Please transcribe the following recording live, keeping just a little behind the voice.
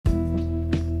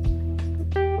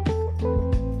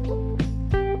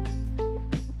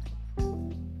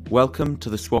Welcome to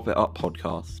the Swap It Up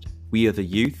podcast. We are the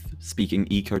youth speaking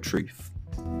eco-truth.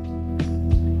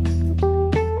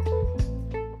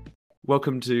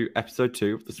 Welcome to episode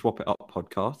 2 of the Swap It Up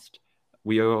podcast.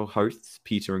 We are your hosts,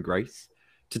 Peter and Grace.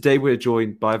 Today we're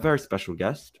joined by a very special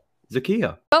guest,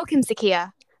 Zakia. Welcome,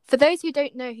 Zakia. For those who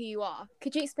don't know who you are,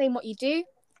 could you explain what you do,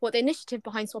 what the initiative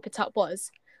behind Swap It Up was,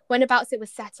 whenabouts it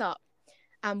was set up,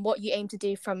 and what you aim to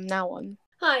do from now on?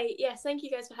 Hi, yes, thank you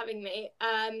guys for having me.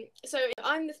 So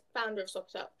I'm the founder of Swap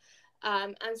It Up,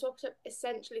 and Swap It Up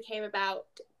essentially came about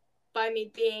by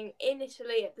me being in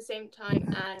Italy at the same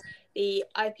time as the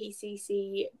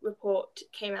IPCC report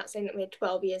came out saying that we had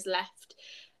 12 years left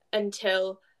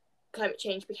until climate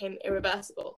change became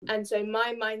irreversible. And so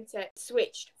my mindset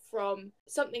switched from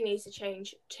something needs to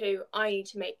change to I need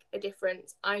to make a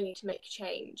difference, I need to make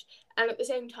change. And at the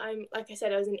same time, like I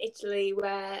said, I was in Italy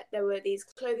where there were these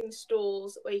clothing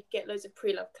stalls where you could get loads of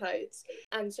pre-loved clothes.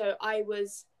 And so I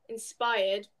was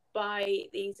inspired by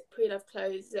these pre-loved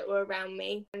clothes that were around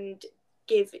me and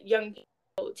give young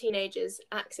people, teenagers,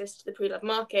 access to the pre-loved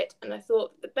market. And I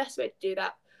thought that the best way to do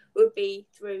that would be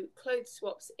through clothes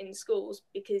swaps in schools,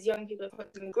 because young people are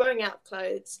constantly growing out of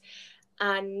clothes,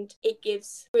 and it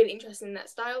gives really interest in that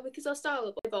style because our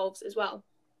style evolves as well.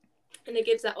 And it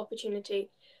gives that opportunity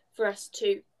for us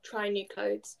to try new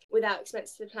clothes without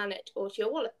expense to the planet or to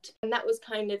your wallet. And that was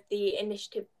kind of the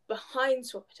initiative behind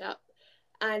Swap It Up.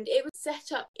 And it was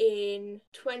set up in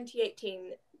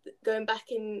 2018, going back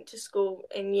into school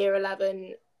in year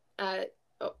 11,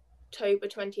 October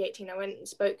 2018. I went and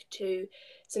spoke to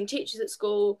some teachers at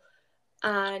school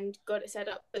and got it set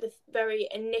up. But the very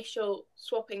initial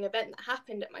swapping event that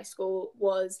happened at my school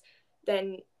was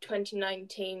then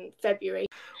 2019 February.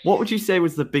 What would you say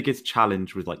was the biggest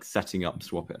challenge with setting up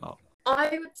Swap It Up?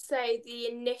 I would say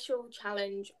the initial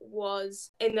challenge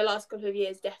was, in the last couple of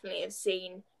years, definitely have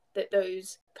seen that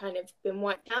those kind of been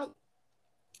wiped out.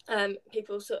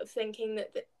 People sort of thinking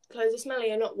that the clothes are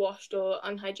smelly or not washed or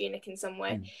unhygienic in some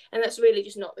way. And that's really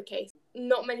just not the case.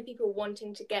 Not many people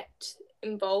wanting to get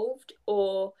involved,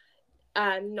 or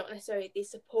not necessarily the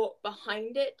support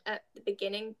behind it at the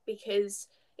beginning, because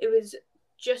it was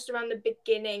just around the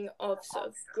beginning of sort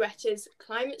of Greta's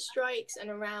climate strikes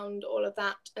and around all of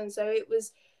that. And so it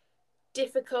was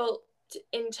difficult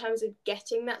in terms of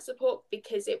getting that support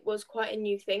because it was quite a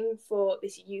new thing for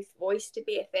this youth voice to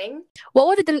be a thing. What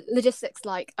were the logistics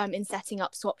like in setting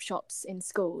up swap shops in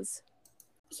schools?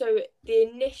 So the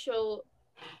initial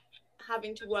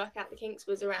having to work out the kinks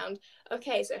was around,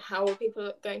 okay, so how are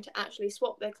people going to actually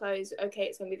swap their clothes? Okay,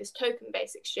 it's going to be this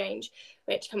token-based exchange.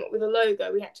 We had to come up with a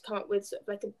logo. We had to come up with sort of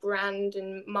like a brand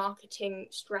and marketing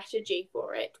strategy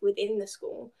for it within the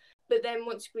school. But then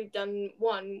once we've done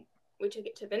one, we took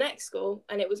it to the next school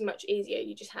and it was much easier.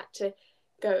 You just had to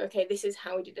go, okay, this is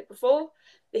how we did it before.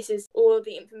 This is all of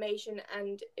the information,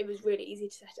 and it was really easy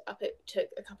to set it up. It took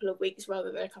a couple of weeks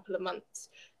rather than a couple of months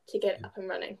to get it up and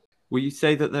running. Will you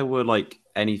say that there were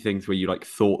any things where you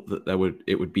thought that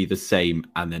it would be the same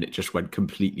and then it just went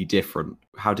completely different?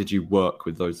 How did you work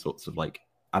with those sorts of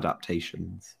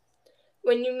adaptations?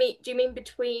 When you meet, do you mean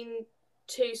between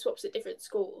two swaps at different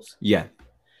schools? Yeah.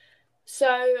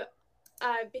 So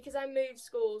because I moved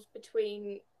schools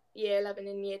between year 11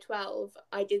 and year 12,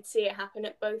 I did see it happen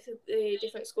at both of the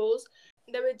different schools.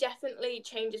 There were definitely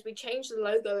changes. We changed the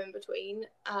logo in between,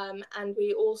 and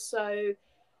we also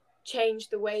changed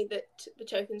the way that the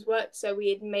tokens worked. So we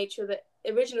had made sure that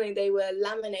originally they were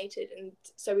laminated, and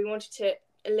so we wanted to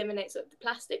eliminate sort of the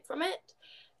plastic from it.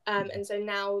 And so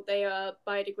now they are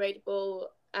biodegradable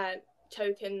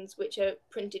tokens which are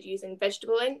printed using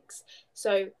vegetable inks.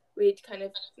 So we'd kind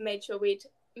of made sure we'd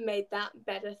made that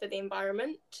better for the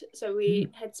environment. So we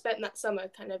had spent that summer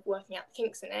kind of working out the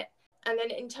kinks in it. And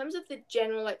then in terms of the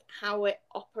general how it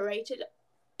operated,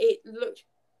 it looked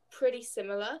pretty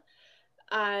similar.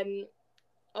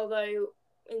 Although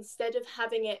instead of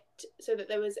having it so that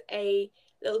there was a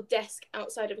little desk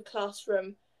outside of a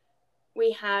classroom,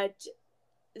 we had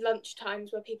lunch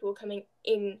times where people were coming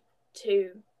in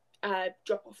to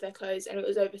drop off their clothes, and it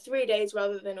was over 3 days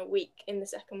rather than a week in the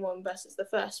second one versus the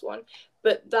first one.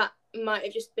 But that might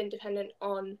have just been dependent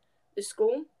on the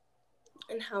school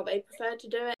and how they preferred to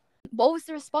do it. What was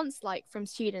the response like from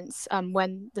students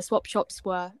when the swap shops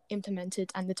were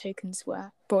implemented and the tokens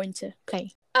were brought into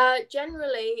play?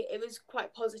 Generally, it was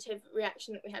quite positive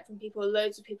reaction that we had from people,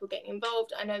 loads of people getting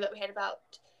involved. I know that we had about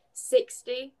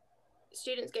 60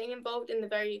 students getting involved in the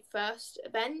very first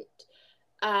event.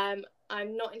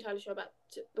 I'm not entirely sure about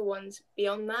the ones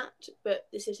beyond that, but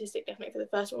the statistic definitely for the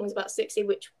first one was about 60,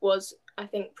 which was I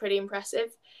think, pretty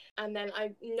impressive. And then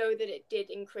I know that it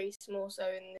did increase more so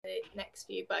in the next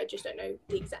few, but I just don't know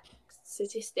the exact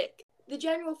statistic. The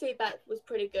general feedback was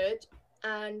pretty good,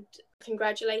 and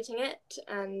congratulating it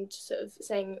and sort of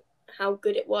saying how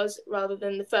good it was, rather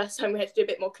than the first time we had to do a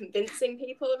bit more convincing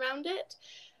people around it.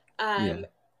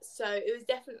 So it was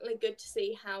definitely good to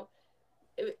see how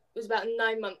it was about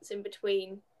 9 months in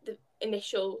between the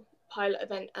initial pilot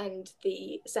event and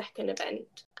the second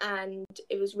event, and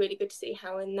it was really good to see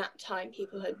how in that time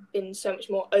people had been so much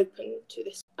more open to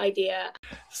this idea.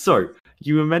 So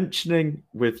you were mentioning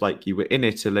with like you were in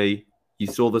Italy, you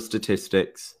saw the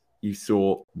statistics, you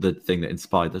saw the thing that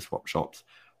inspired the swap shops.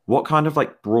 What kind of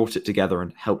like brought it together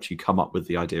and helped you come up with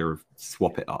the idea of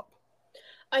Swap It Up?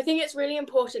 I think it's really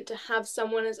important to have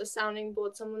someone as a sounding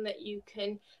board, someone that you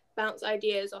can bounce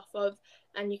ideas off of,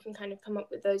 and you can kind of come up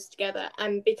with those together.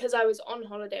 And because I was on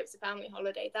holiday, it was a family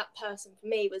holiday, that person for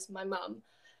me was my mum.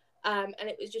 And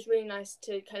it was just really nice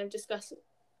to kind of discuss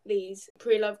these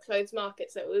pre-loved clothes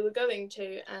markets that we were going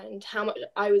to and how much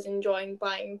I was enjoying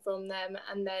buying from them,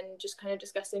 and then just kind of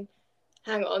discussing,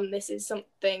 hang on, this is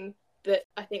something that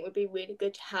I think would be really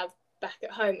good to have back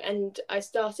at home. And I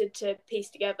started to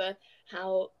piece together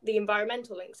how the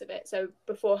environmental links of it. So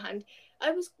beforehand,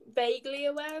 I was vaguely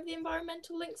aware of the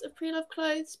environmental links of pre-loved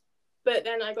clothes, but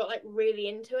then I got like really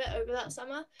into it over that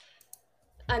summer.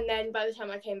 And then by the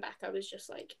time I came back, I was just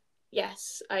like,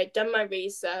 yes, I had done my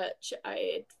research.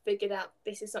 I had figured out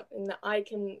this is something that I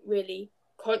can really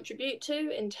contribute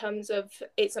to, in terms of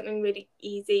it's something really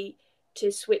easy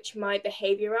to switch my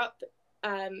behavior up,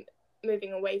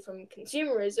 moving away from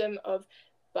consumerism of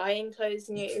buying clothes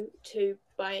new to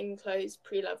buying clothes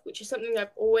pre-loved, which is something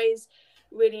I've always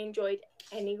really enjoyed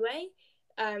anyway.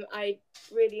 I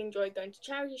really enjoyed going to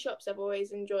charity shops. I've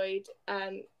always enjoyed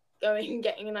going and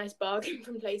getting a nice bargain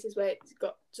from places where it's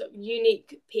got sort of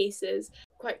unique pieces,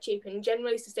 quite cheap and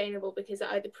generally sustainable, because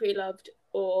they're either pre-loved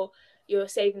or you're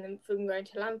saving them from going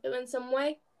to landfill in some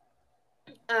way.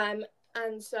 And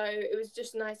so it was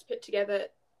just nice to put together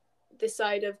this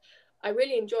side of, I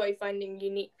really enjoy finding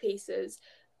unique pieces,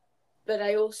 but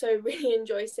I also really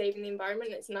enjoy saving the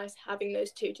environment. It's nice having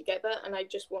those two together, and I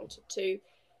just wanted to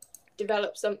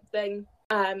develop something.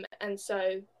 And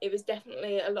so it was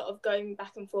definitely a lot of going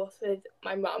back and forth with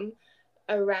my mum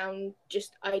around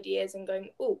just ideas and going,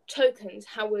 oh, tokens,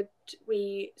 how would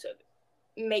we sort of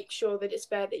make sure that it's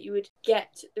fair that you would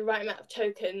get the right amount of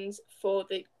tokens for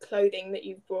the clothing that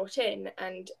you've brought in,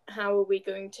 and how are we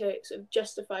going to sort of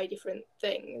justify different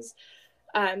things?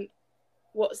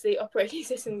 What's the operating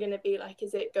system going to be like?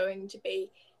 Is it going to be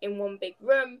in one big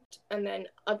room? And then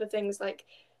other things like,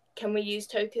 can we use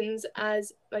tokens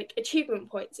as like achievement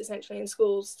points essentially in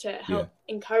schools to help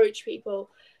encourage people?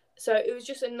 So it was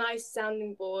just a nice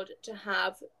sounding board to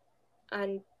have,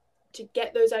 and to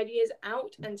get those ideas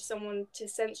out and someone to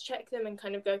sense check them and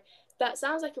kind of go, that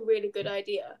sounds like a really good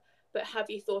idea, but have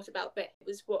you thought about that? It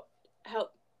was what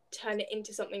helped turn it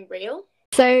into something real.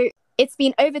 So it's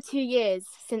been over 2 years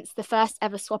since the first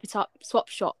ever Swap It Up swap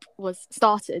shop was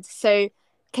started. So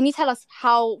can you tell us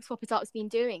how Swap It Up's been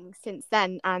doing since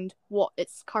then and what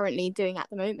it's currently doing at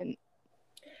the moment?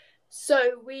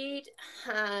 So we'd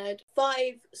had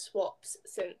 5 swaps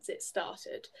since it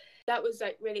started. That was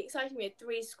like really exciting. We had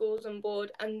 3 schools on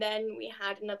board, and then we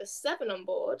had another 7 on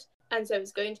board, and so it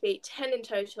was going to be 10 in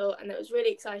total, and it was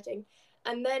really exciting.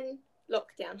 And then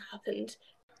lockdown happened,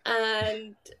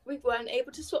 and we weren't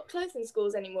able to swap clothes in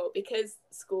schools anymore because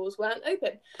schools weren't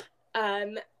open.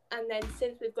 And then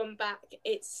since we've gone back,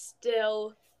 it's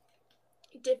still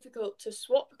difficult to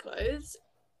swap clothes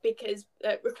because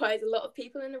it requires a lot of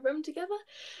people in a room together,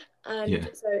 and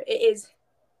so it is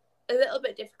a little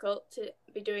bit difficult to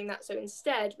be doing that. So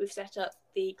instead, we've set up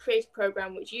the creative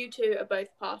program, which you two are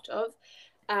both part of.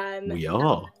 We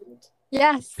are.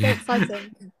 Yes, so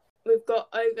exciting. We've got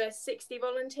over 60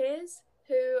 volunteers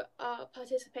who are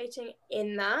participating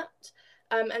in that.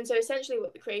 And so essentially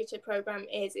what the creative program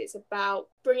is, it's about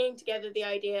bringing together the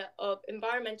idea of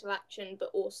environmental action,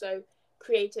 but also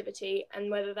creativity,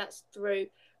 and whether that's through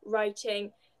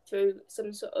writing, through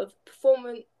some sort of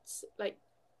performance like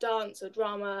dance or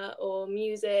drama or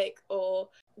music or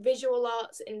visual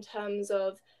arts, in terms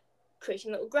of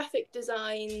creating little graphic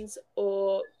designs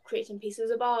or creating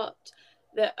pieces of art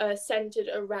that are centered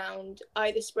around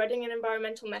either spreading an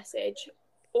environmental message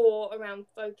or around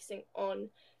focusing on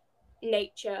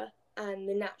nature and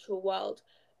the natural world.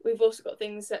 We've also got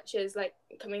things such as like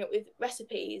coming up with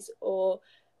recipes or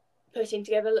putting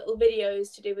together little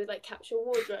videos to do with like capsule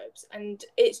wardrobes, and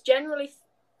it's generally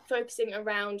focusing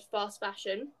around fast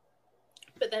fashion,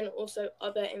 but then also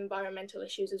other environmental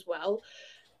issues as well,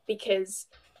 because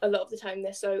a lot of the time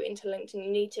they're so interlinked, and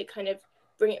you need to kind of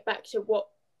bring it back to what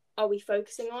are we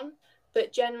focusing on.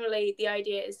 But generally the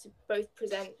idea is to both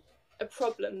present a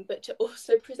problem but to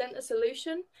also present a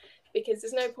solution, because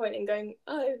there's no point in going,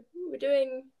 oh,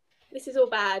 this is all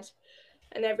bad,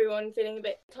 and everyone feeling a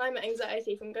bit climate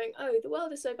anxiety from going, oh, the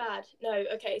world is so bad. No,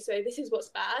 okay, so this is what's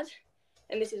bad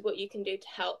and this is what you can do to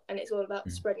help. And it's all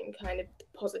about spreading kind of the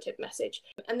positive message.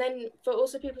 And then for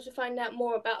also people to find out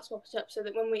more about Swap It Up, so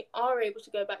that when we are able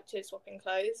to go back to swapping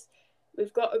clothes,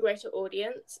 we've got a greater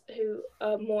audience who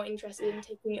are more interested in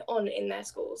taking it on in their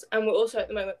schools. And we're also at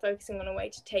the moment focusing on a way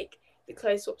to take the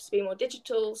clothes swaps to be more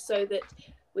digital, so that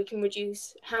we can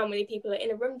reduce how many people are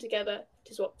in a room together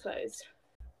to swap clothes.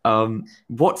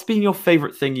 What's been your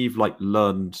favourite thing you've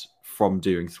learned from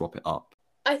doing Swap It Up?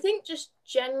 I think just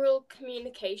general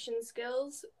communication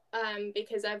skills,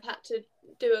 because I've had to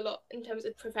do a lot in terms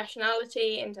of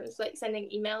professionality, in terms of sending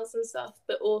emails and stuff,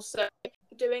 but also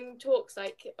doing talks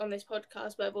like on this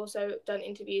podcast, where I've also done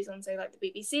interviews on, say, like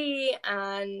the BBC,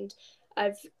 and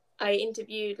I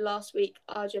interviewed last week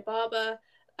Arja Barber,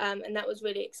 and that was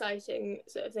really exciting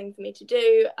sort of thing for me to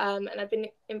do, and I've been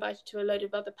invited to a load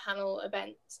of other panel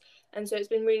events, and so it's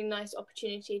been a really nice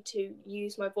opportunity to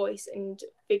use my voice and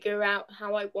figure out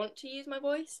how I want to use my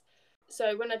voice.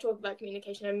 So when I talk about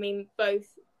communication, I mean both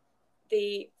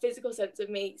the physical sense of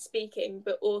me speaking,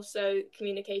 but also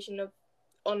communication of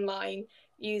online,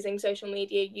 using social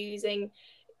media, using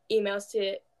emails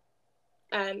to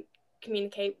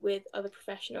communicate with other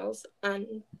professionals,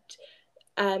 and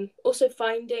also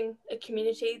finding a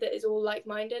community that is all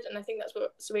like-minded. And I think that's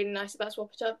what's really nice about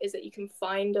Swap It Up, is that you can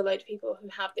find a load of people who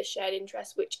have this shared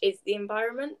interest, which is the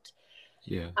environment.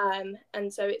 Yeah.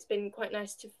 And so it's been quite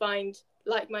nice to find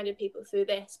like-minded people through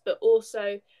this, but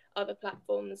also other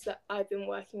platforms that I've been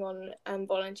working on and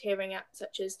volunteering at,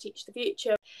 such as Teach the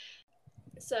Future.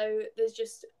 So there's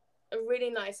just a really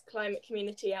nice climate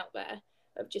community out there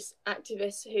of just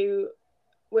activists who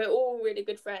we're all really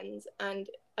good friends, and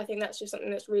I think that's just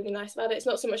something that's really nice about it. It's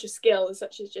not so much a skill as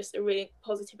such as just a really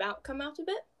positive outcome out of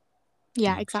it.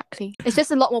 Yeah, exactly. It's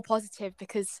just a lot more positive,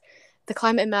 because the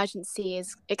climate emergency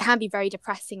it can be very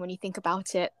depressing when you think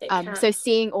about it. So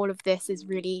seeing all of this is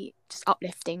really just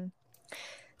uplifting.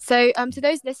 So to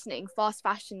those listening, fast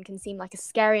fashion can seem like a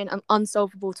scary and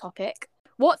unsolvable topic.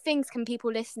 What things can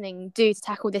people listening do to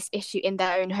tackle this issue in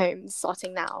their own homes,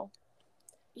 starting now?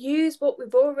 Use what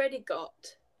we've already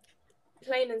got.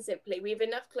 Plain and simply, we have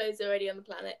enough clothes already on the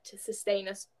planet to sustain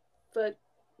us for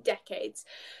decades.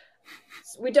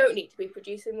 We don't need to be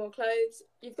producing more clothes.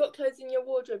 You've got clothes in your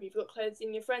wardrobe, you've got clothes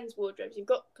in your friends' wardrobes, you've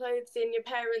got clothes in your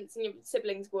parents' and your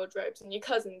siblings' wardrobes, and your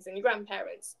cousins and your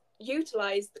grandparents.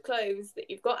 Utilise the clothes that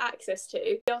you've got access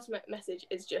to. The ultimate message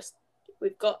is just,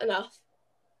 we've got enough.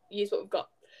 Use what we've got.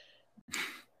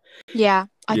 Yeah,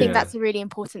 I think that's a really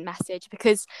important message,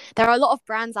 because there are a lot of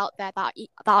brands out there that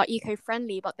are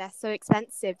eco-friendly, but they're so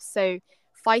expensive. So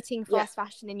fighting fast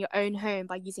fashion in your own home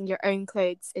by using your own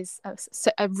clothes is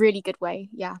a really good way.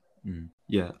 Yeah.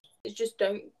 Yeah. Just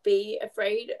don't be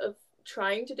afraid of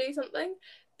trying to do something,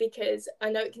 because I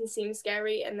know it can seem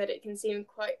scary, and that it can seem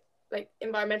quite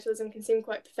environmentalism can seem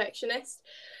quite perfectionist.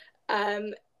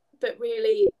 But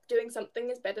really, doing something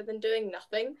is better than doing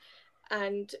nothing.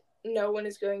 And no one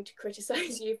is going to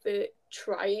criticize you for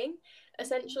trying,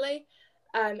 essentially.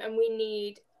 And we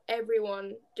need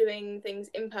everyone doing things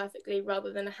imperfectly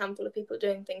rather than a handful of people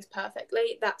doing things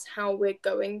perfectly. That's how we're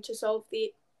going to solve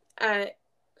the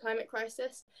climate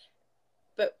crisis.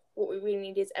 But what we really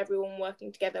need is everyone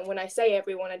working together. And when I say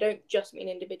everyone, I don't just mean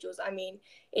individuals. I mean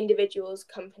individuals,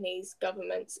 companies,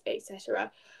 governments,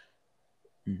 etc.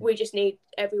 We just need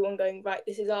everyone going, right,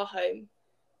 this is our home.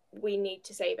 We need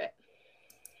to save it.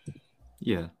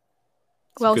 Yeah.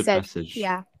 Well said. Message.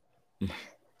 Yeah.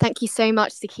 Thank you so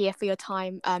much, Zakia, for your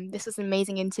time. This was an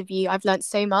amazing interview. I've learned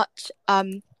so much.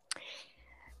 To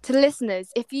the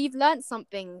listeners, if you've learned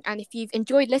something and if you've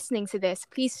enjoyed listening to this,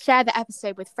 please share the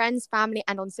episode with friends, family,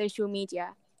 and on social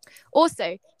media.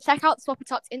 Also, check out Swap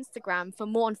It Up's Instagram for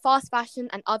more on fast fashion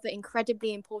and other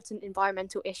incredibly important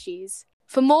environmental issues.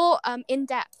 For more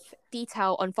in-depth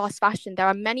detail on fast fashion, there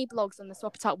are many blogs on the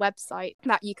Swap It Up website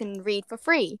that you can read for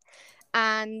free.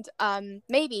 And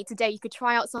maybe today you could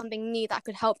try out something new that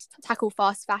could help tackle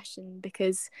fast fashion,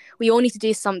 because we all need to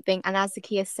do something. And as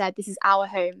Zakia said, this is our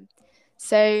home.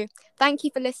 So thank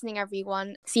you for listening,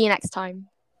 everyone. See you next time.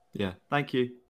 Yeah, thank you.